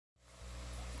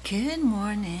Good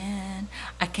morning.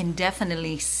 I can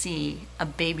definitely see a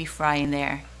baby fry in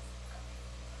there.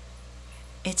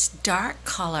 It's dark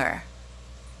color.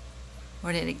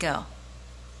 Where did it go?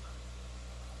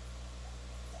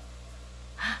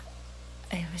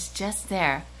 It was just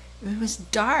there. It was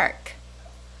dark,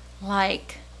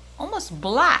 like almost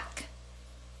black.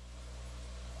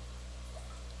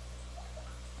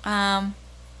 There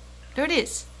it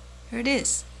is. Here it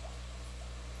is.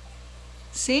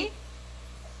 See?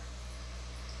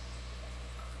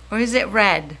 Or is it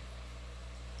red?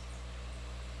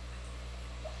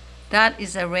 That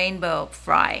is a rainbow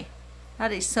fry.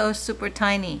 That is so super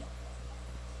tiny.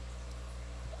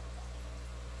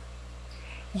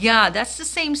 Yeah, that's the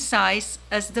same size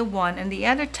as the one in the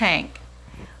other tank.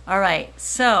 All right,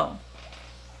 so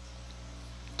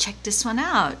check this one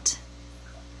out.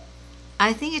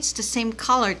 I think it's the same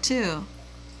color too.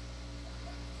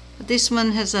 But this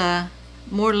one has a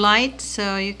more light,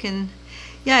 so you can,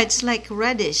 yeah, it's like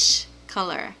reddish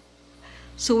color.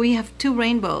 So we have two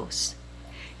rainbows.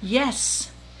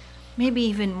 Yes, maybe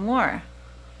even more.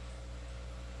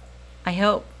 I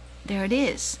hope. There it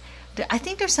is. I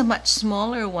think there's a much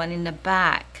smaller one in the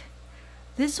back.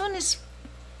 This one is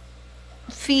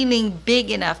feeling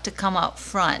big enough to come out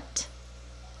front.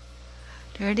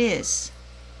 There it is.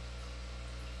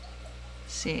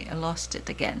 See, I lost it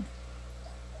again.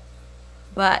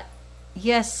 But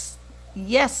yes,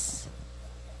 yes.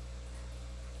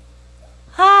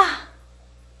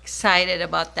 Excited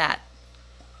about that.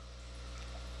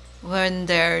 When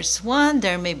there's one,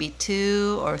 there may be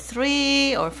two or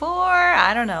three or four.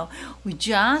 I don't know.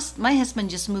 My husband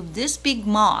just moved this big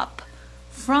mop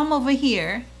from over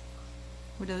here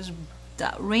with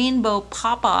that rainbow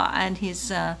papa and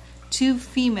his two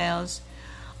females,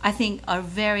 I think, are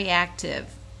very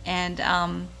active.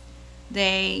 And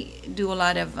they do a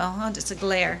lot of, it's a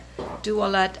glare, do a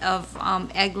lot of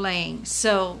egg laying.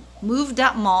 So move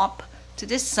that mop to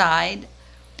this side.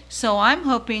 So I'm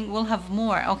hoping we'll have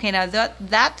more. Okay, now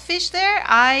that fish there,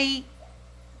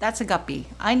 that's a guppy.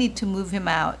 I need to move him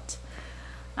out.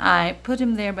 I put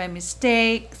him there by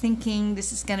mistake, thinking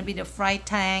this is gonna be the fry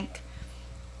tank.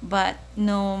 But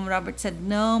no, Robert said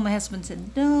no, my husband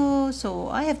said no. So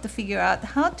I have to figure out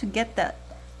how to get that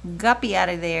guppy out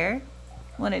of there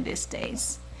one of these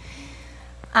days.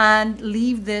 And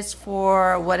leave this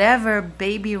for whatever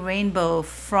baby rainbow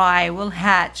fry will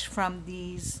hatch from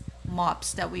these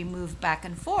mops that we move back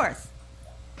and forth.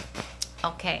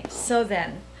 Okay, so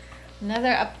then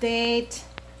another update.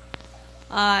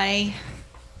 I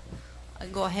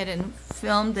go ahead and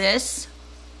film this.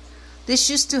 This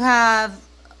used to have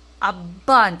a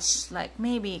bunch, like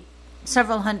maybe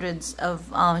several hundreds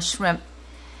of shrimp,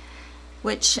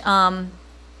 which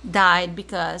died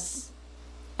because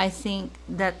I think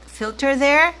that filter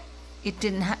there, it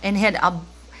didn't and it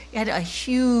had a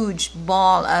huge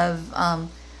ball of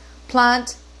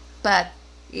plant, but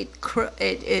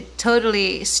it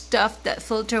totally stuffed that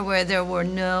filter where there were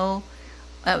not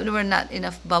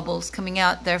enough bubbles coming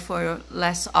out, therefore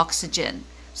less oxygen.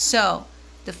 So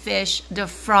the fish, the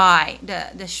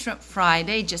shrimp fry,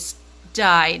 they just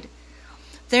died.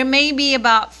 There may be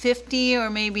about 50 or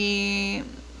maybe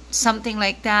something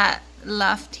like that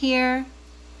left here.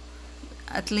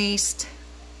 At least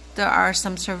there are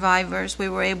some survivors. We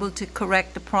were able to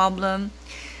correct the problem,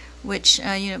 which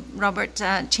Robert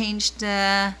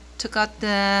took out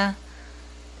the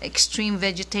extreme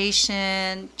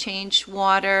vegetation, changed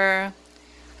water,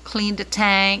 cleaned the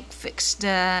tank, fixed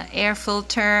the air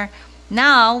filter.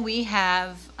 Now we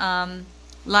have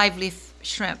lively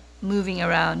shrimp moving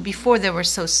around. Before they were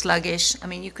so sluggish. I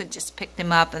mean, you could just pick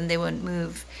them up and they wouldn't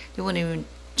move. They wouldn't even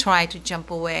try to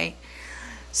jump away.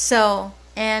 So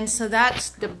that's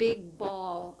the big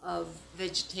ball of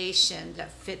vegetation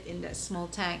that fit in that small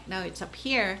tank. Now it's up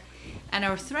here, and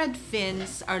our thread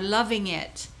fins are loving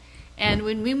it. And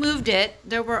when we moved it,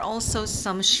 there were also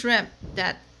some shrimp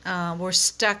that were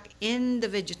stuck in the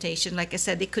vegetation. Like I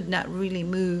said, they could not really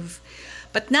move.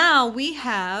 But now we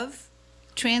have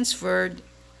transferred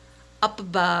up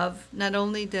above not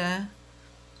only the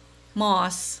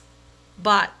moss,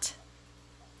 but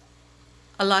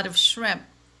a lot of shrimp.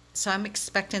 So I'm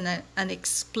expecting an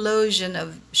explosion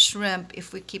of shrimp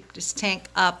if we keep this tank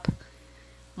up,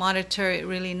 monitor it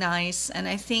really nice. And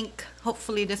I think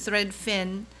hopefully the thread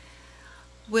fin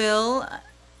will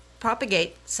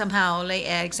propagate somehow, lay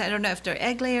eggs. I don't know if they're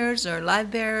egg layers or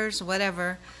live bearers,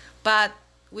 whatever. But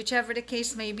whichever the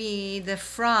case may be, the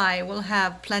fry will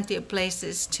have plenty of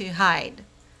places to hide.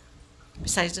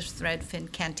 Besides, the thread fin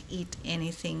can't eat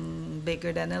anything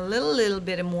bigger than a little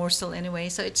bit of morsel anyway.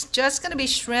 So it's just going to be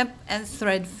shrimp and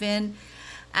thread fin.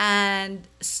 and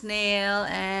snail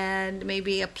and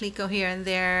maybe a plico here and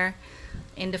there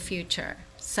in the future.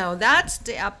 So that's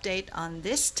the update on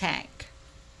this tank.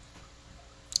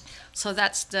 So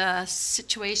that's the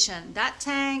situation, that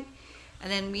tank.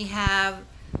 And then we have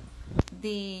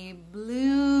the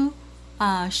blue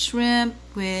shrimp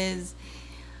with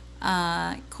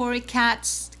cory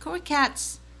cats. Cory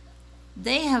cats,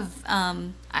 they have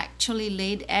actually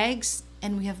laid eggs,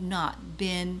 and we have not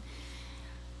been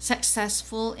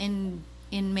successful in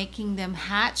making them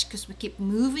hatch because we keep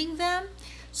moving them.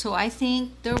 So I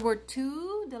think there were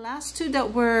two, the last two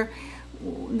that were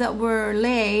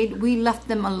laid, we left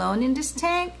them alone in this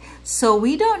tank. So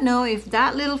we don't know if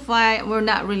that little fry, we're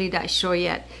not really that sure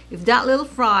yet, if that little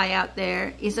fry out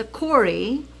there is a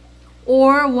cory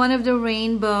or one of the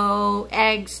rainbow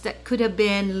eggs that could have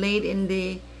been laid in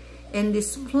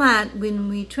this plant when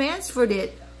we transferred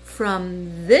it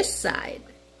from this side,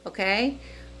 okay,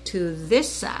 to this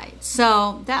side.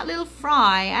 So that little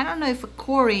fry, I don't know if a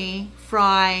cory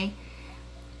fry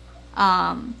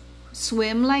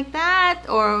swim like that,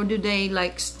 or do they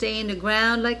like stay in the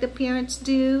ground like the parents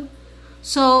do?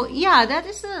 So yeah, that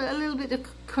is a little bit of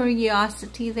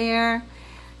curiosity there.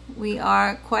 We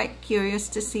are quite curious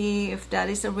to see if that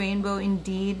is a rainbow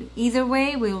indeed. Either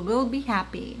way, we will be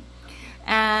happy.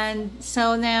 And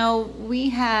so now we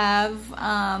have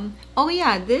oh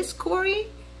yeah, this cory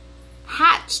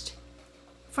hatched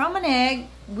from an egg,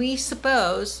 we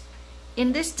suppose,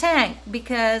 in this tank,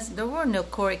 because there were no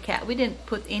cory cat. We didn't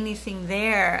put anything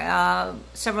there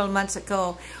several months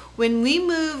ago. When we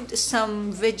moved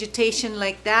some vegetation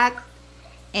like that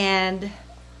and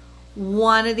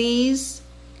one of these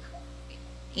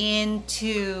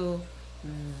into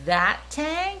that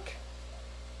tank,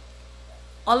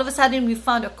 all of a sudden we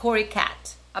found a cory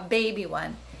cat, a baby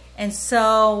one. And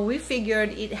so we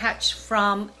figured it hatched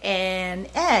from an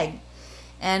egg.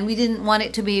 And we didn't want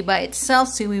it to be by itself,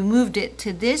 so we moved it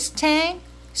to this tank.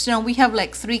 So we have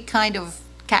like 3 kind of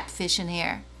catfish in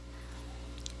here.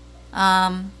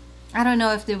 I don't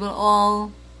know if they will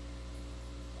all,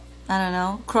 I don't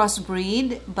know,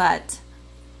 crossbreed, but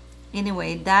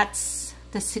anyway, that's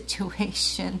the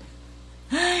situation.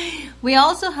 We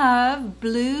also have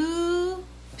blue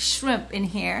shrimp in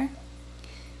here,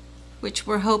 which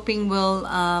we're hoping will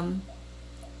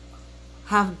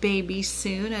have babies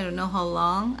soon. I don't know how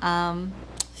long.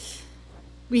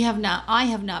 I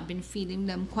have not been feeding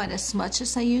them quite as much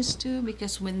as I used to,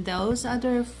 because when those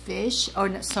other fish, or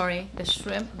no, sorry, the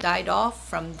shrimp died off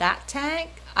from that tank,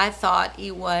 I thought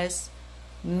it was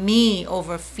me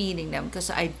overfeeding them, because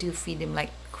I do feed them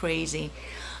like crazy.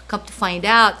 Come to find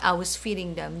out, I was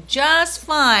feeding them just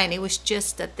fine. It was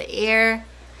just that the air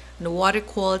and the water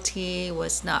quality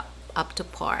was not up to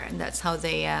par, and that's how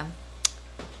they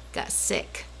got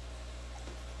sick.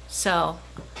 So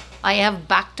I have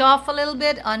backed off a little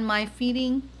bit on my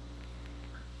feeding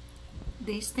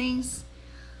these things.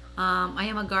 I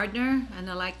am a gardener and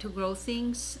I like to grow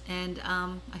things, and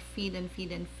I feed and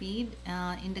feed and feed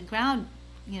in the ground.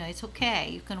 You know, it's okay,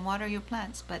 you can water your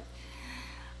plants, but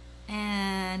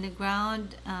and the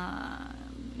ground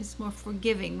is more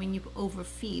forgiving when you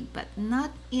overfeed, but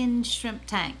not in shrimp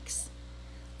tanks,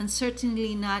 and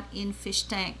certainly not in fish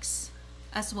tanks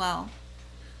as well.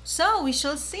 So we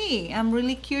shall see. I'm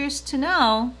really curious to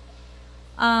know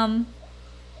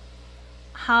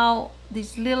how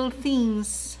these little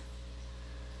things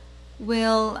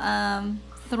will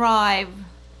thrive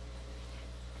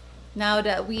now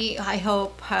that we, I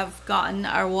hope, have gotten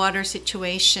our water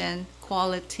situation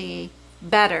quality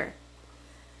better.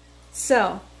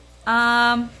 So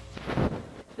there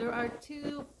are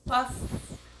 2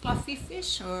 puffy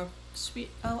fish, or sweet,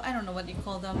 oh, I don't know what you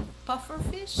call them, puffer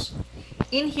fish,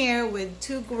 in here with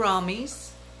 2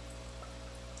 gouramis.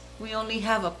 We only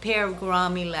have a pair of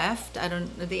gourami left.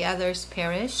 The others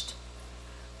perished.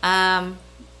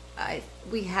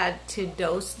 We had to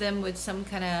dose them with some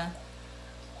kind of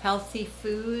healthy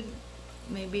food.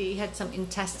 Maybe he had some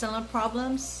intestinal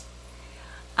problems.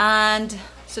 And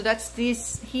so that's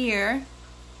this here.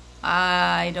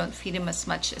 I don't feed him as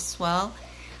much as well.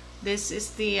 This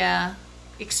is the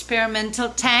experimental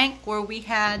tank where we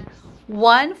had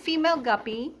 1 female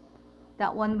guppy,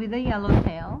 that one with the yellow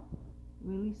tail,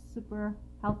 really super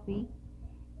healthy,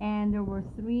 and there were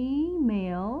 3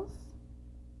 males,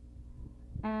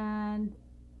 and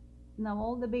now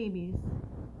all the babies.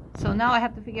 So now I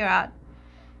have to figure out,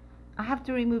 I have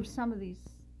to remove some of these,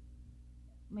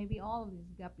 maybe all of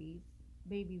these guppies,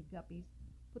 baby guppies,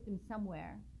 put them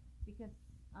somewhere, because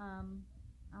I'm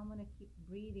gonna keep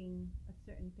breeding a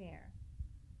certain pair.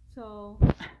 So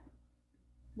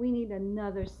we need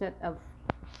another set of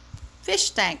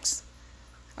fish tanks.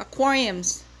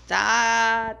 aquariums.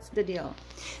 That's the deal.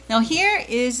 Now here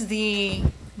is the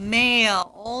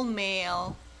male, all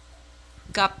male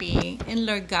guppy,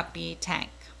 inler guppy tank.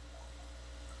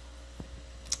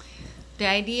 The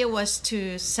idea was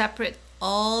to separate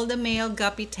all the male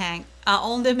guppy tank,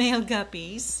 all the male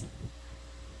guppies,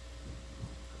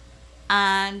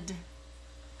 and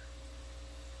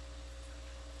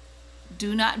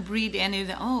do not breed any of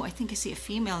them. Oh, I think I see a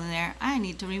female in there. I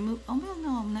need to remove. Oh, well,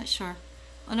 no, I'm not sure.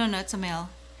 Oh, no, it's a male.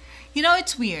 You know,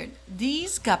 it's weird.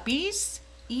 These guppies,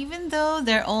 even though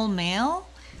they're all male,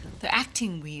 they're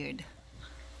acting weird.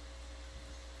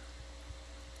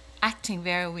 Acting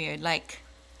very weird. Like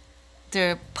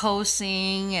they're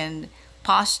posing and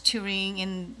posturing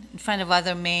in front of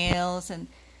other males, and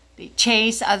they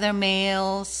chase other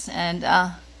males, and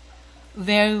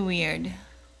very weird.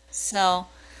 So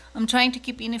I'm trying to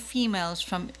keep any females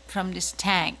from this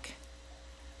tank,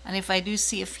 and if I do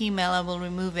see a female, I will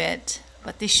remove it,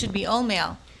 but this should be all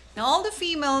male. Now all the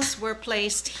females were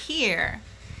placed here,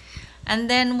 and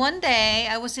then one day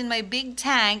I was in my big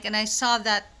tank and I saw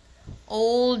that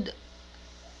old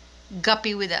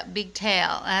guppy with that big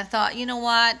tail, and I thought, you know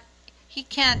what, he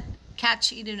can't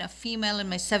catch even a female in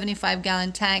my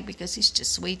 75-gallon tank because he's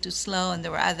just way too slow, and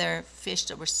there were other fish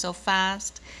that were so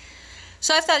fast.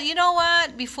 So I thought, you know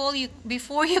what, before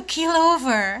you keel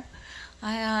over,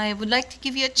 I would like to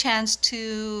give you a chance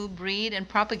to breed and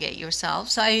propagate yourself.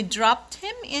 So I dropped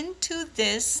him into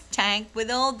this tank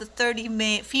with all the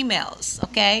 30 females,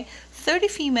 okay? 30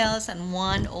 females and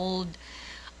one old,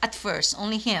 at first,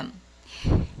 only him.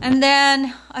 And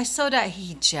then I saw that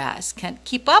he just can't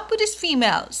keep up with his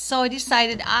females. So I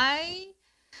decided I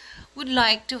would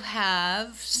like to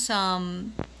have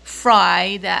some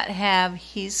fry that have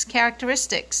his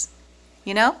characteristics,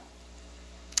 you know?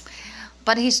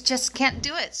 But he just can't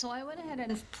do it. So I went ahead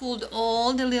and pulled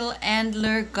all the little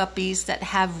antler guppies that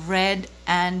have red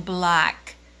and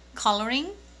black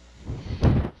coloring,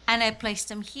 and I placed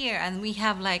them here. And we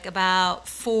have like about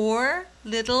 4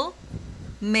 little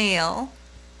male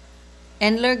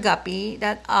antler guppy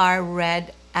that are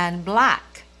red and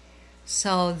black.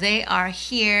 So they are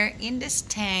here in this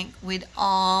tank with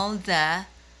all the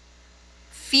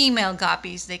female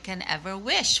guppies they can ever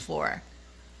wish for.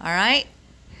 All right.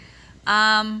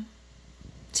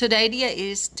 So the idea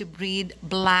is to breed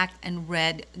black and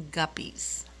red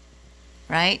guppies,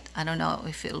 right? I don't know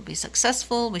if it'll be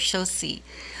successful. We shall see.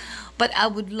 But I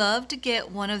would love to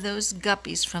get one of those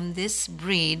guppies from this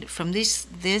breed, from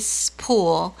this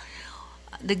pool.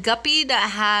 The guppy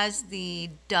that has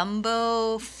the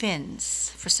Dumbo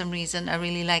fins, for some reason, I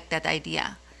really like that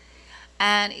idea.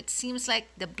 And it seems like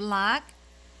the black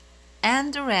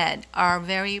and the red are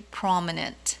very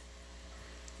prominent.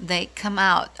 They come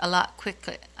out a lot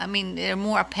quicker. I mean, they're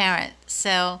more apparent.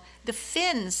 So the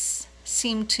fins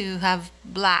seem to have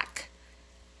black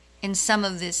in some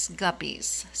of these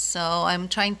guppies. So I'm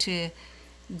trying to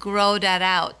grow that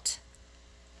out.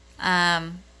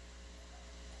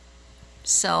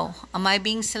 So am I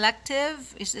being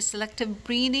selective? Is this selective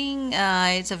breeding?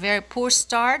 It's a very poor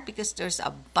start because there's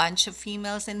a bunch of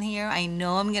females in here. I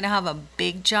know I'm gonna have a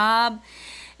big job.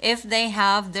 If they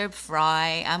have their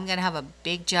fry, I'm gonna have a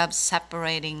big job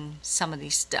separating some of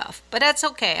these stuff. But that's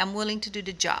okay. I'm willing to do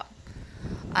the job.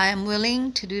 I am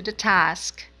willing to do the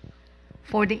task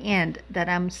for the end that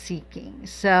I'm seeking.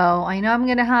 So I know I'm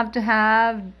gonna have to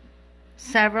have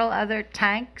several other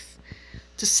tanks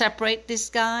to separate these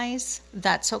guys.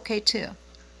 That's okay too.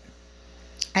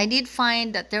 I did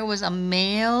find that there was a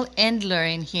male antler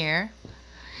in here.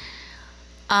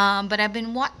 But I've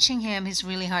been watching him. He's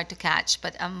really hard to catch,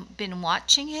 but I've been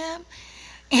watching him,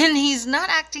 and he's not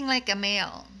acting like a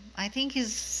male. I think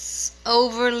he's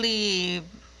overly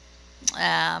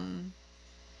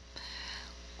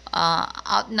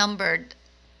outnumbered,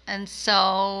 and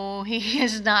so he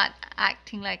is not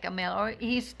acting like a male, or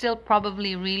he's still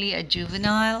probably really a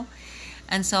juvenile.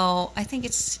 And so I think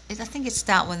it's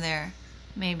that one there,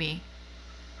 maybe.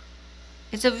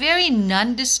 It's a very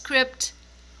nondescript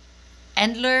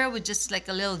antler with just like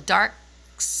a little dark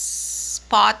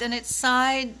spot on its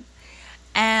side,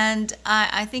 and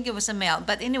I think it was a male.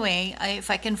 But anyway, if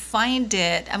I can find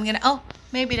it, I'm gonna, oh,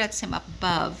 maybe that's him up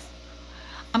above.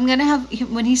 I'm gonna have,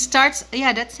 when he starts,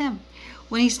 yeah, that's him.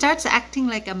 When he starts acting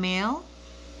like a male,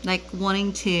 like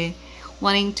wanting to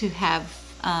have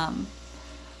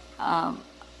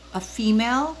a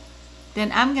female, then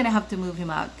I'm gonna have to move him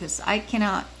out because I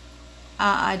cannot,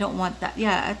 I don't want that.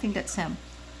 Yeah, I think that's him.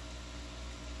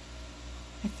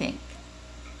 I think.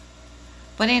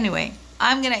 But anyway,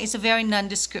 it's a very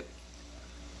nondescript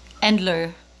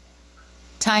antler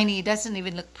tiny. It doesn't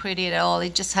even look pretty at all.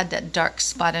 It just had that dark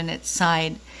spot on its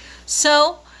side.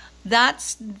 So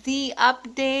that's the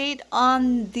update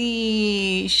on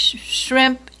the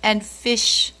shrimp and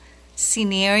fish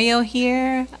scenario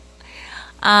here.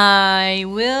 I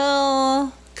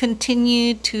will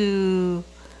continue to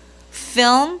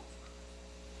film.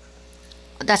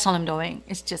 That's all I'm doing.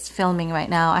 It's just filming right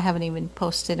now. I haven't even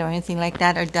posted or anything like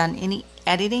that or done any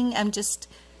editing. I'm just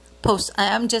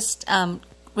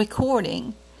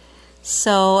recording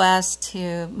so as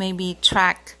to maybe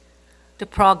track the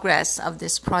progress of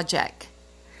this project.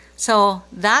 So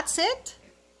that's it.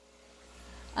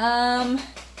 Oh,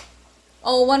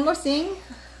 one more thing.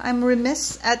 I'm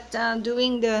remiss at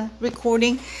doing the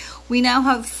recording. We now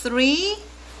have 3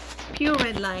 pure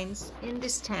red lines in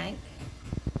this tank.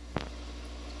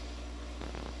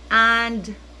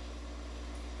 And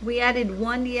we added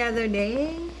one the other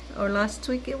day, or last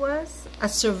week it was, a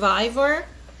survivor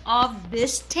of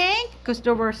this tank, because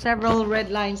there were several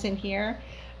red lines in here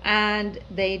and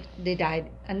they died.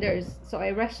 And so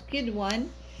I rescued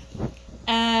one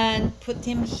and put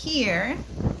him here.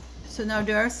 So now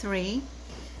there are 3.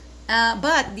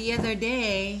 But the other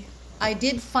day I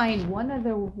did find one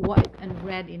other white and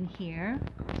red in here.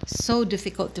 So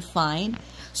difficult to find.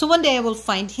 So one day I will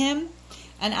find him,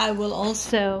 and I will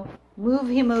also move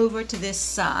him over to this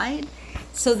side.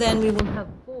 So then we will have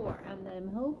 4. And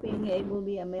I'm hoping it will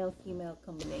be a male-female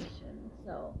combination.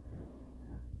 So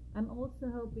I'm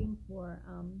also hoping for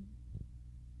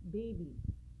babies.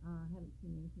 I haven't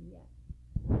seen anything yet.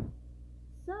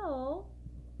 So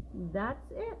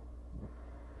that's it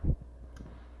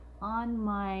on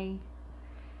my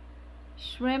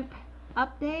shrimp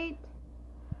update.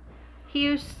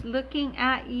 Here's looking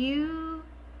at you,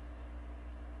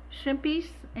 shrimpies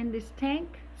in this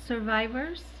tank,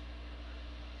 survivors,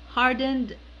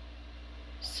 hardened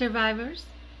survivors.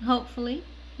 Hopefully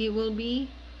it will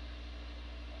be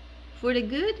for the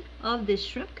good of the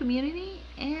shrimp community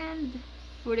and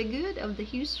for the good of the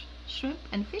Hughes Shrimp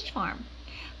and Fish Farm.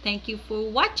 Thank you for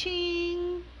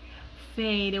watching.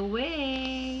 Fade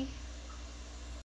away.